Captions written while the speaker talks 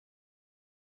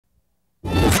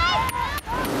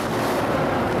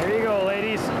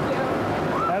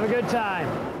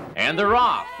And they're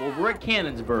off over at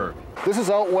Cannonsburg. This is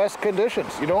out west conditions.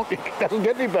 It doesn't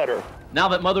get any better. Now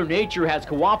that Mother Nature has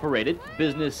cooperated,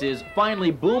 business is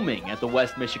finally booming at the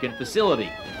West Michigan facility.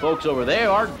 Folks over there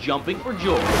are jumping for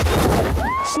joy.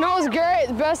 Snow is great,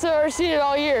 the best I've ever seen it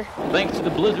all year. Thanks to the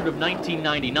blizzard of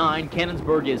 1999,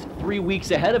 Cannonsburg is 3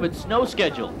 weeks ahead of its snow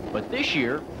schedule. But this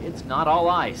year, it's not all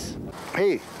ice.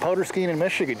 Hey, powder skiing in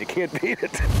Michigan, you can't beat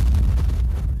it.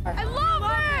 I love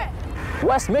it!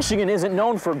 West Michigan isn't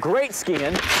known for great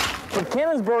skiing, but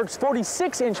Cannonsburg's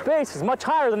 46-inch base is much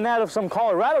higher than that of some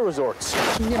Colorado resorts.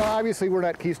 Obviously we're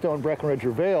not Keystone, Breckenridge,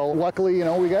 or Vail. Luckily,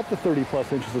 we got the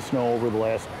 30-plus inches of snow over the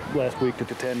last week to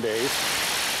 10 days.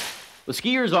 The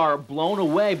skiers are blown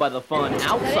away by the fun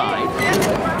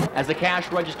outside as the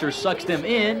cash register sucks them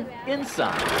in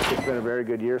inside. It's been a very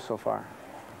good year so far,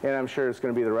 and I'm sure it's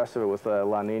going to be the rest of it with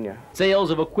La Nina. Sales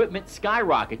of equipment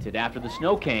skyrocketed after the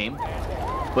snow came,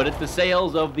 but it's the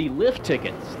sales of the lift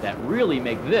tickets that really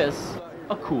make this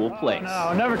a cool place.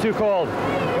 No, never too cold.